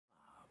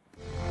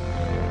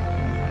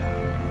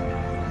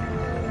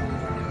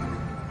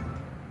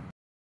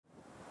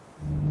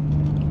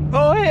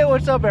Hey,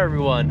 what's up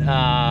everyone?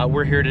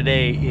 We're here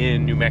today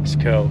in New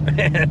Mexico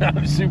and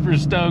I'm super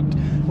stoked.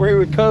 We're here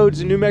with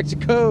Codes in New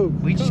Mexico.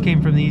 We just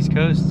came from the East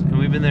Coast and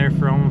we've been there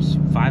for almost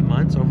 5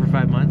 months, over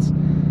 5 months,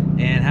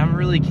 and haven't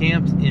really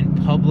camped in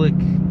public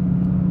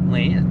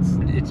lands.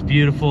 It's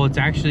beautiful. It's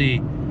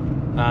actually,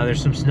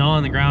 there's some snow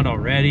on the ground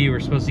already. We're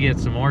supposed to get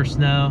some more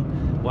snow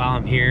while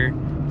I'm here.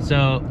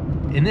 So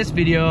in this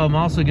video, I'm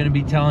also going to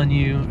be telling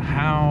you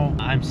how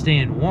I'm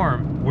staying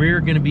warm. We're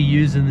going to be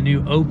using the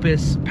new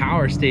Opus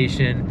power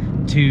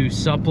station to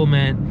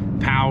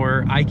supplement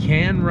power. I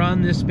can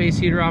run this space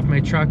heater off my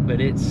truck, but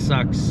it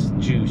sucks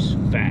juice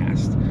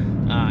fast.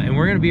 And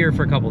we're going to be here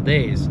for a couple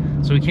days,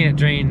 so we can't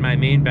drain my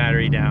main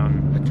battery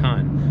down a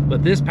ton.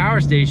 But this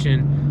power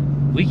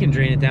station, we can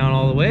drain it down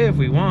all the way if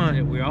we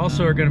want. We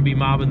also are going to be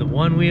mobbing the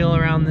one wheel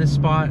around this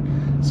spot,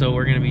 so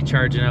we're going to be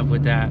charging up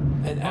with that.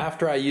 And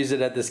after I use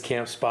it at this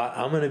camp spot,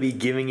 I'm going to be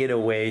giving it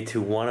away to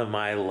one of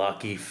my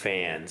lucky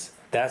fans.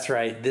 That's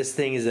right, this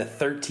thing is a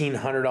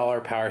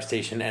 $1,300 power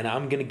station, and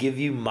I'm going to give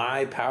you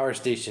my power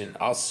station.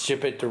 I'll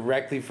ship it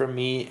directly from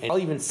me, and I'll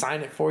even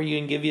sign it for you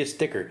and give you a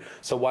sticker.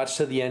 So watch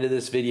to the end of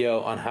this video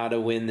on how to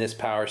win this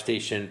power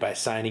station by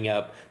signing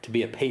up to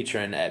be a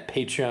patron at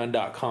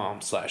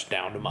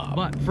patreon.com/downtomob.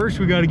 But first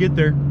we got to get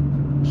there,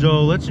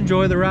 so let's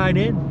enjoy the ride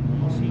in.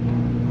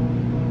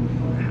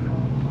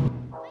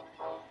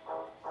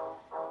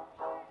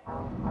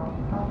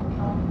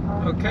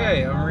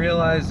 Okay, I'm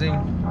realizing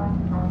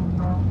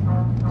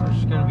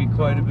there's going to be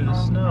quite a bit of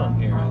snow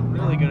here. I'm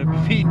really going to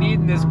be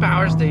needing this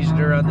power station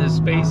to run this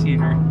space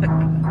heater.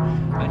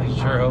 I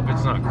sure hope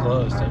it's not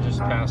closed. I just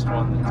passed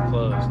one that's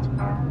closed.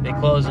 They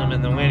close them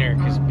in the winter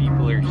because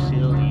people are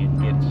silly and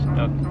get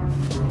stuck.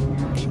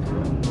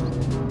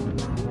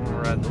 I'll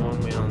ride the one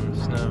wheel in the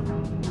snow.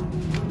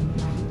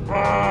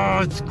 Oh,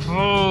 it's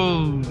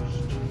closed.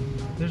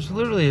 There's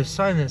literally a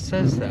sign that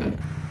says that.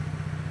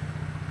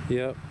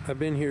 Yep, I've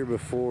been here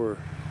before,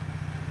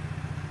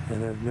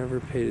 and I've never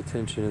paid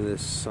attention to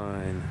this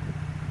sign.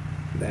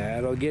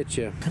 That'll get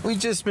you. We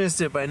just missed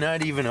it by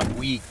not even a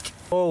week.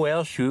 Oh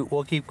well, shoot,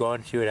 we'll keep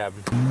going, see what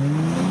happens.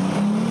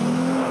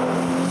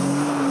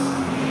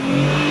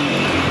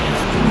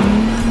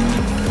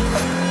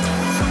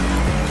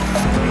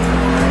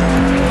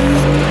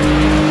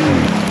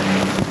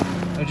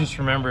 I just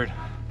remembered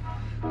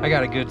I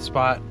got a good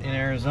spot in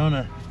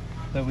Arizona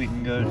that we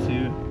can go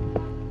to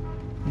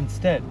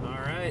instead. All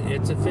right,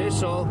 it's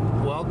official.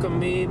 Welcome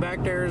me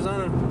back to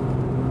Arizona.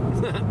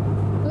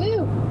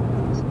 Woo.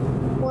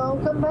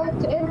 Welcome back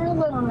to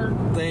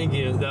Overland. Thank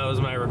you. That was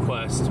my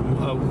request.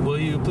 Will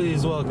you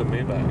please welcome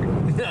me back?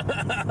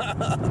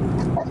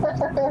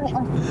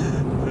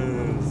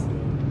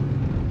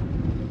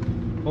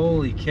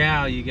 Holy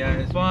cow, you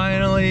guys.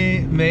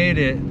 Finally made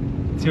it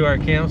to our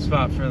camp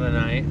spot for the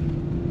night.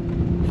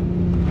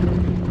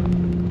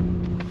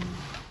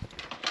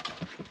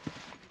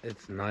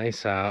 It's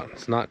nice out.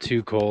 It's not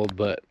too cold,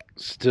 but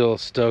still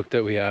stoked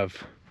that we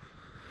have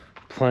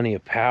plenty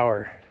of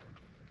power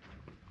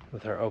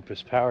with our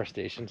Opus power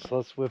station. So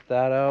let's whip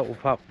that out. We'll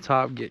pop the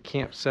top, get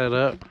camp set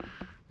up,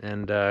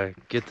 and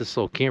get this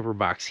little camper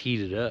box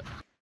heated up.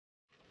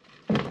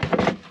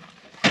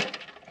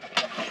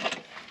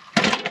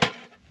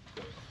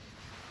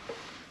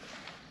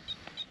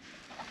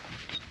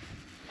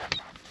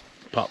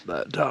 Pop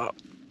that top.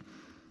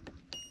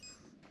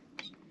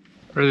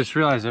 I just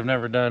realized I've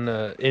never done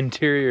an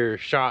interior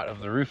shot of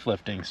the roof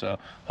lifting, so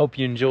hope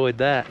you enjoyed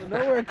that.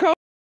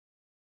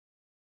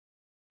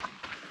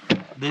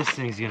 This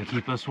thing's gonna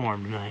keep us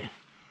warm tonight.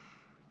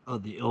 Oh,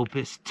 the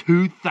Opus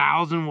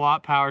 2,000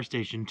 watt power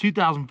station,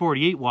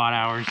 2,048 watt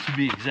hours to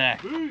be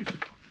exact.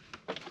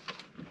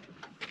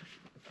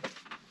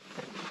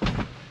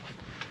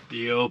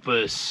 The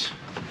Opus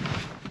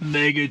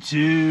Mega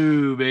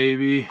 2,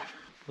 baby.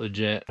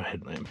 Legit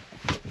headlamp.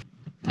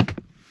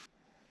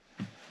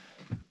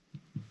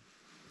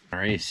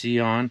 Our AC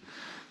on.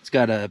 It's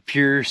got a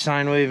pure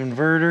sine wave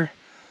inverter,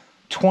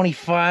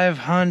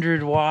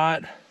 2,500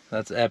 watt.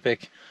 That's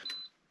epic.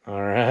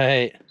 All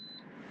right,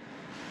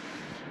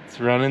 it's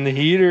running the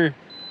heater.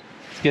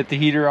 Let's get the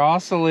heater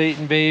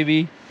oscillating,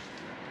 baby.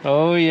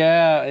 Oh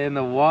yeah, and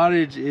the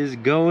wattage is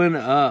going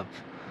up.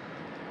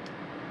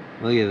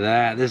 Look at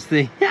that, this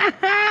thing.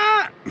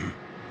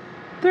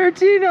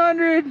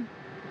 1,300.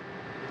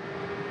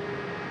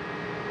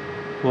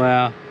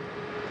 Wow.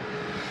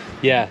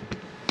 Yeah,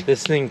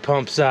 this thing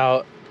pumps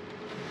out.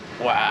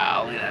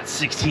 Wow, look at that,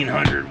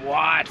 1,600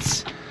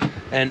 watts.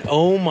 And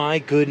oh my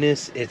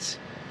goodness, it's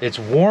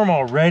warm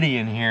already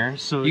in here.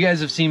 So you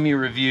guys have seen me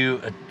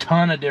review a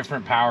ton of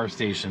different power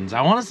stations.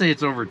 I want to say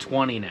it's over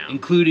 20 now,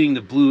 including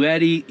the Blue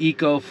Eddy,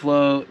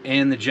 EcoFlow,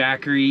 and the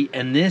Jackery.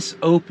 And this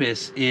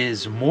Opus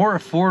is more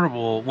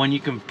affordable when you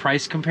can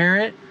price compare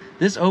it.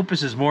 This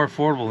Opus is more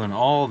affordable than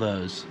all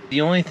those.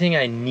 The only thing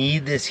I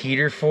need this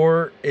heater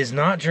for is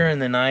not during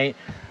the night.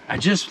 I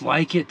just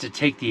like it to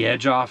take the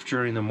edge off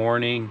during the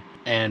morning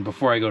and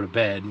before I go to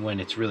bed when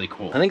it's really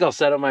cold. I think I'll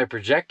set up my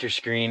projector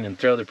screen and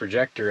throw the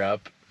projector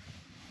up.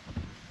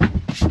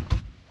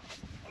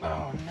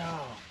 Oh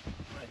no,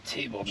 my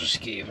table just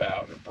gave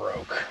out and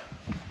broke.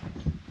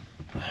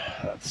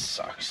 That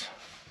sucks.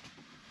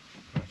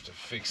 I'll have to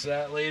fix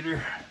that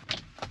later.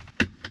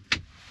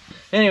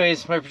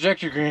 Anyways, my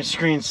projector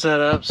screen's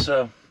set up,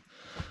 so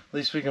at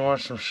least we can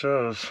watch some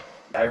shows.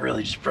 I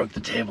really just broke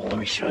the table. Let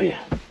me show you.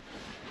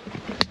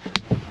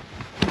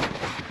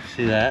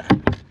 See that?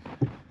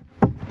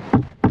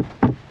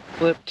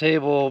 Flip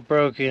table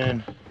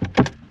broken.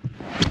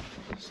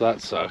 So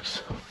that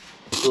sucks.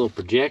 Little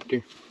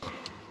projector.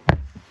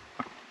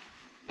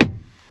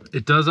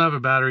 It does have a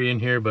battery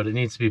in here, but it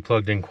needs to be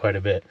plugged in quite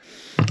a bit.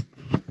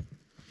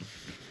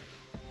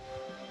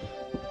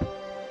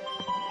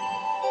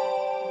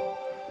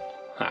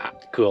 Ah,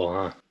 cool,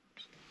 huh?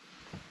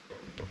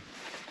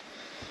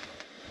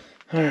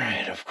 All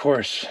right, of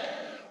course,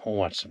 we'll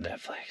watch some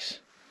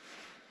Netflix.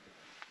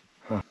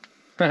 Huh.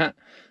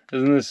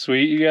 Isn't this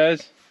sweet, you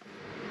guys?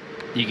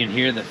 You can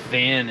hear the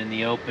fan in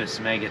the Opus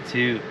Mega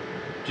 2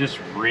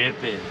 just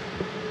ripping.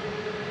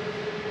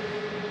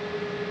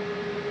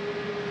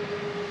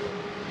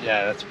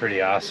 Yeah, that's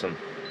pretty awesome.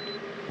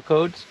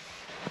 Codes,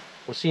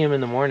 we'll see him in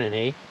the morning,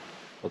 eh?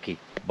 Okay,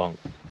 bunk.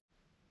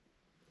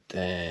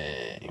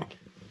 Dang.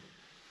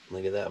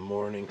 Look at that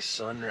morning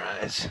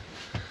sunrise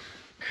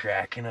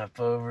cracking up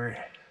over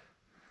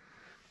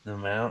the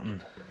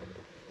mountain.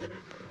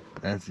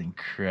 That's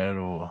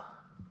incredible.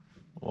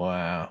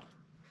 Wow.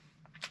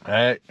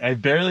 I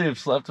barely have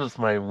slept with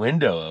my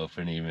window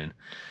open even,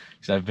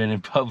 because I've been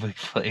in public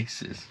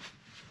places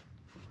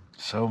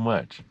so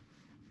much.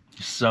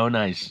 It's so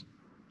nice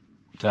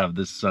to have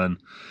the sun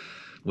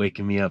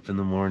waking me up in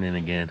the morning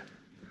again.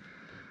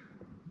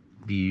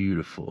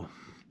 Beautiful.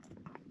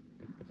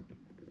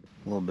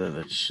 A little bit of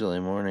a chilly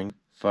morning.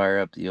 Fire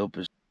up the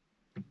Opus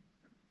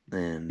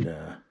and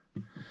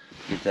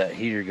get that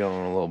heater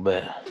going a little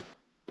bit.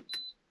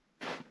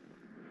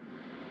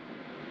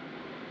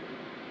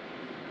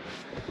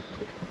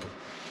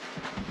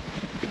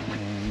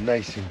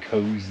 Nice and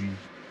cozy.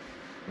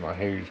 My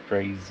hair is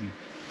crazy.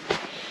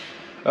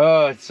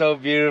 Oh, it's so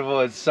beautiful.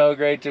 It's so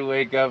great to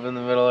wake up in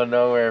the middle of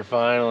nowhere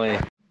finally.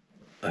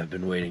 I've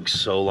been waiting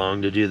so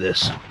long to do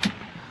this.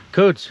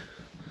 Codes,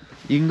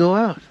 you can go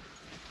out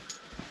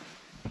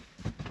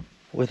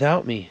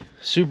without me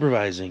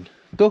supervising.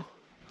 Go.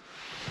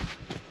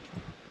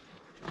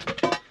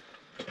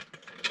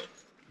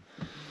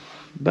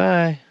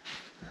 Bye.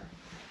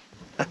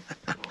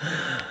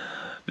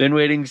 Been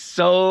waiting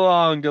so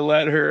long to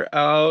let her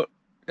out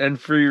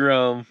and free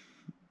roam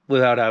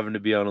without having to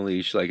be on a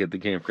leash like at the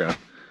campground.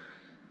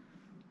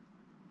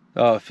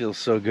 Oh, it feels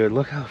so good.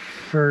 Look how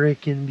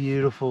freaking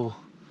beautiful.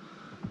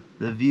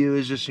 The view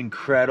is just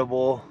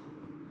incredible.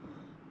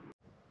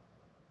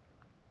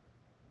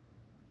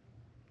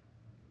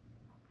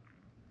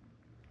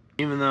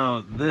 Even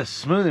though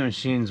this smoothie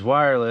machine's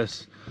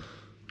wireless,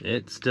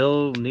 it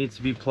still needs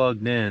to be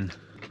plugged in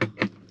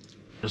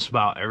just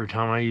about every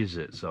time I use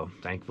it. So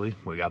thankfully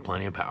we got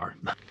plenty of power.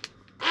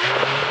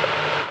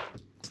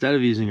 Instead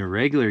of using a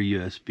regular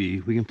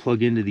USB, we can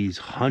plug into these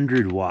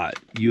 100-watt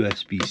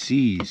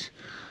USB-Cs.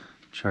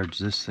 Charge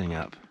this thing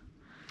up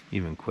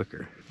even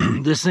quicker.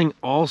 This thing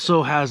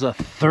also has a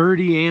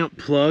 30-amp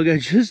plug. I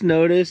just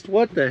noticed.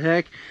 What the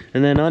heck?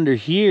 And then under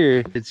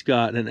here, it's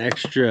got an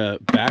extra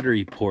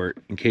battery port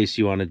in case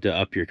you wanted to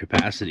up your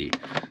capacity.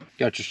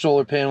 Got your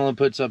solar panel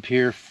inputs up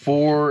here,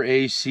 4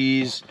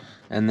 ACs,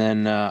 and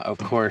then of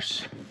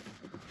course,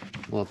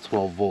 a little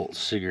 12-volt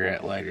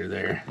cigarette lighter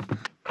there.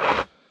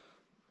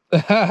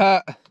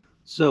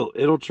 So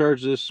it'll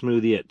charge this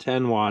smoothie at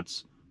 10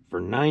 watts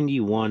for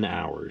 91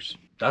 hours.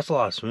 That's a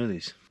lot of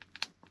smoothies.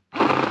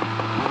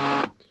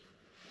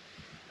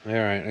 All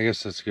right, I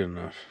guess that's good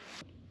enough.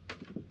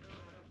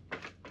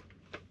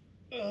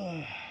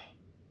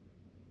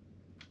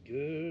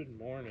 Good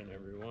morning,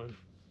 everyone.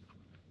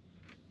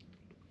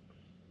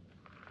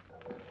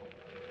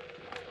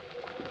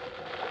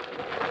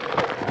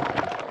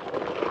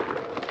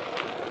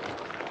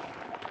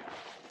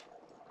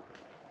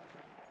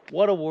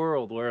 What a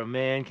world where a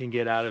man can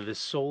get out of his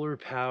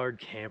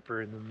solar-powered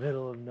camper in the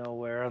middle of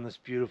nowhere on this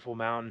beautiful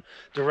mountain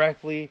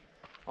directly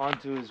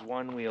onto his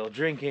one wheel,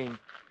 drinking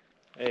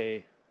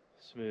a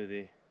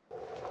smoothie.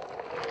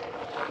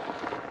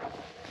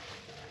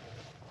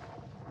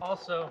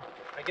 Also,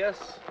 I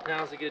guess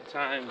now's a good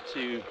time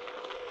to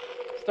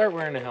start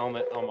wearing a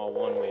helmet on my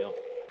one wheel.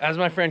 As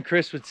my friend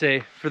Chris would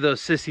say, for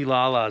those sissy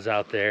lalas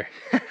out there,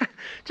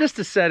 just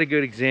to set a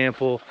good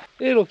example,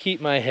 it'll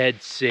keep my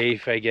head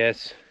safe, I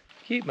guess.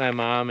 Keep my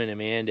mom and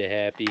Amanda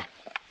happy.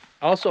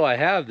 Also, I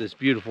have this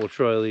beautiful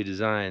Troy Lee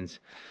Designs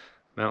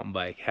mountain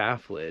bike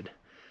half lid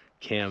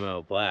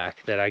camo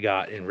black that I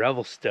got in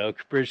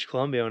Revelstoke, British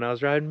Columbia when I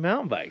was riding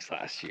mountain bikes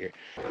last year.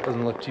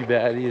 Doesn't look too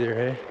bad either,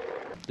 hey?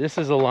 This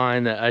is a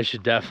line that I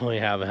should definitely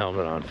have a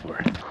helmet on for.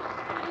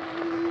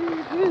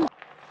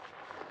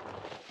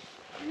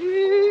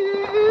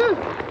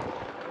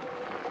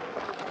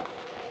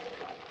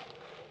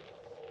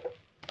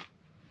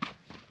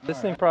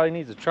 This thing probably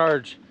needs a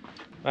charge.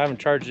 I haven't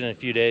charged it in a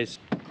few days.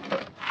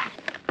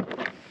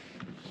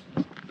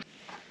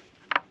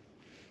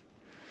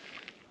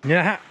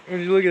 Yeah,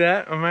 would you look at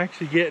that? I'm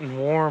actually getting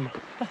warm.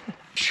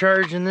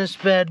 Charging this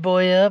bad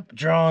boy up,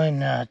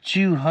 drawing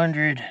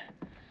 200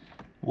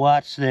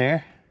 watts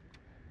there.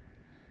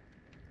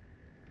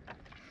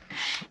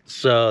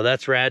 So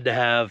that's rad to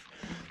have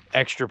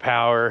extra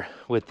power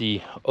with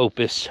the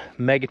Opus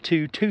Mega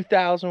 2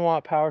 2000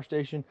 watt power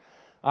station.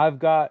 I've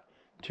got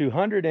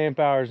 200 amp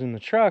hours in the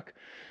truck,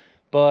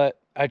 but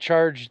I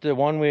charged the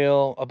one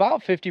wheel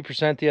about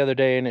 50% the other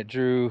day and it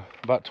drew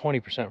about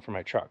 20% for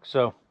my truck.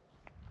 So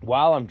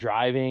while I'm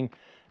driving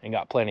and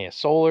got plenty of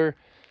solar,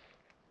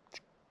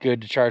 it's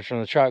good to charge from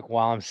the truck.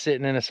 While I'm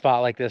sitting in a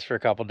spot like this for a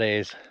couple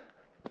days,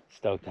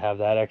 stoked to have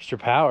that extra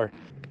power.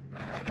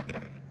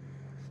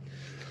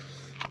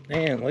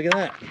 Man, look at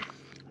that.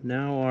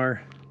 Now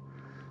our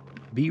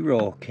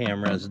B-roll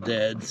camera is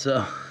dead,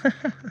 so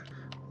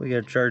we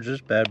gotta charge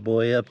this bad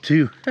boy up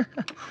too.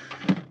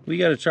 We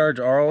gotta charge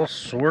all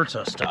sorts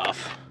of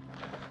stuff.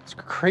 It's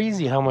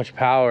crazy how much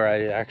power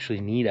I actually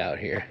need out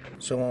here.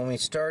 So when we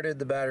started,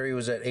 the battery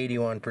was at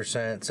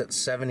 81%. It's at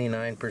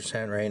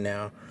 79% right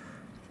now.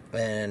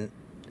 And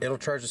it'll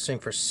charge this thing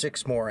for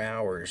 6 more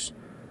hours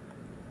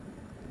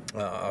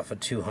off of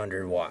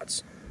 200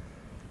 watts.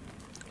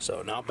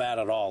 So not bad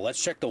at all.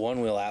 Let's check the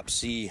One Wheel app,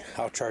 see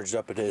how charged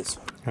up it is.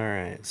 All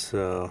right,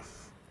 so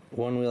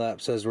One Wheel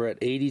app says we're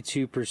at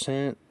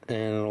 82% and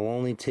it'll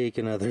only take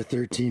another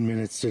 13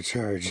 minutes to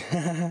charge.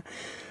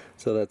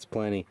 So that's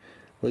plenty.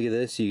 Look at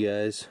this, you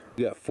guys.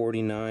 We got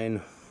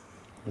 49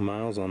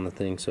 miles on the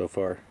thing so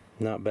far.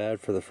 Not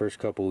bad for the first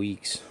couple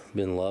weeks.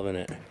 Been loving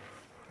it.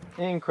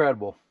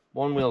 Incredible.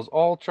 One Wheel's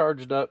all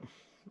charged up.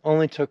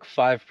 Only took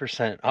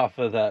 5% off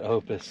of that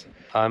Opus.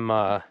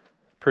 I'm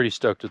pretty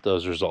stoked with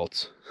those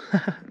results.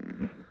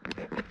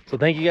 So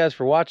thank you guys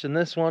for watching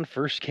this one.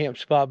 First camp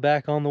spot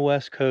back on the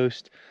West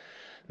Coast.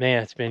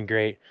 Man, it's been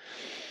great.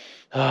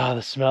 Ah,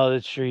 the smell of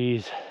the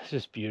trees, it's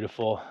just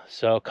beautiful.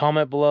 So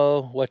comment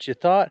below what you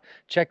thought.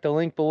 Check the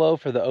link below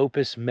for the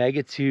Opus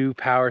Mega 2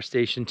 Power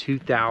Station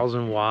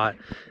 2000 watt.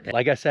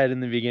 Like I said in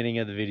the beginning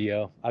of the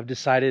video, I've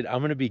decided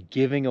I'm gonna be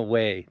giving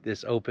away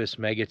this Opus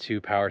Mega 2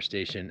 Power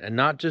Station, and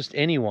not just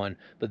any one,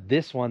 but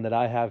this one that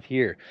I have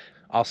here.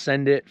 I'll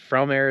send it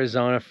from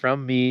Arizona,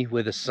 from me,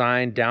 with a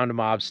signed Down to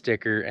Mob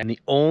sticker. And the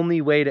only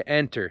way to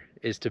enter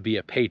is to be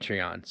a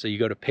Patreon. So you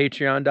go to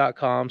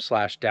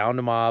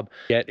patreon.com/downtomob,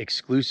 get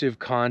exclusive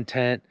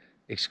content,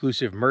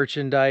 exclusive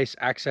merchandise,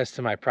 access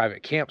to my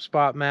private camp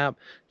spot map,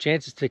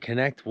 chances to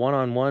connect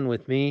one-on-one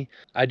with me.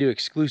 I do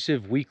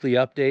exclusive weekly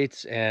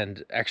updates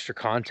and extra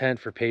content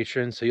for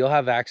patrons. So you'll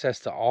have access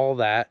to all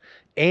that,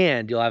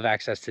 and you'll have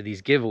access to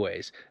these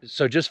giveaways.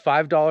 So just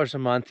 $5 a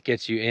month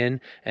gets you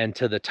in, and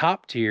to the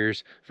top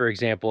tiers, for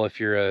example, if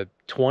you're a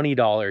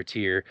 $20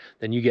 tier,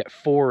 then you get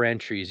 4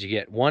 entries. You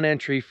get 1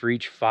 entry for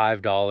each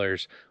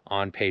 $5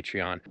 on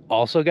Patreon.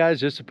 Also, guys,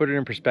 just to put it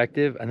in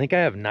perspective, I think I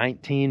have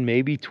 19,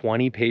 maybe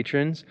 20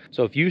 patrons.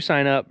 So if you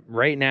sign up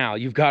right now,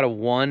 you've got a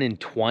 1 in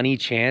 20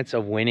 chance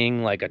of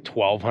winning like a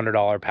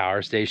 $1,200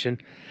 power station.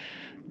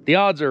 The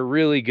odds are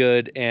really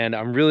good, and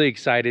I'm really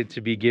excited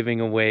to be giving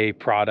away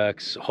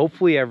products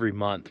hopefully every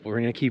month. We're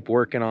going to keep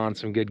working on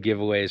some good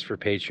giveaways for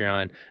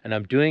Patreon, and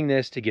I'm doing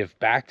this to give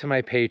back to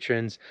my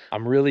patrons.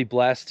 I'm really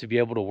blessed to be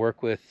able to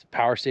work with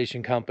power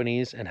station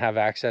companies and have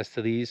access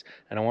to these,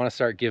 and I want to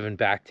start giving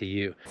back to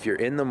you. If you're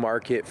in the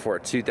market for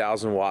a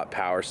 2000 watt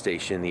power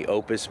station, the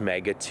Opus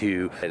Mega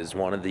 2 is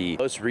one of the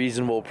most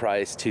reasonable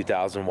priced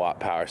 2000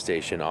 watt power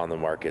station on the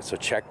market. So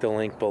check the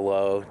link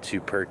below to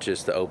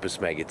purchase the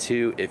Opus Mega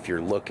 2 if you're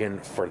looking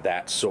for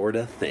that sort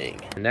of thing.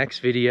 Next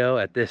video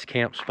at this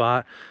camp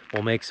spot,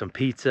 we'll make some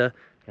pizza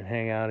and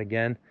hang out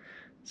again.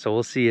 So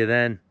we'll see you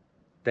then.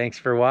 Thanks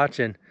for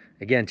watching.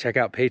 Again, check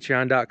out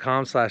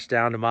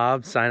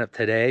patreon.com/downtomob. Sign up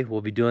today. We'll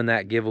be doing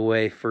that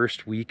giveaway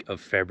first week of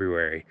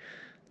February.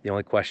 The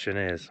only question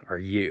is, are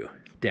you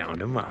down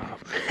to mob?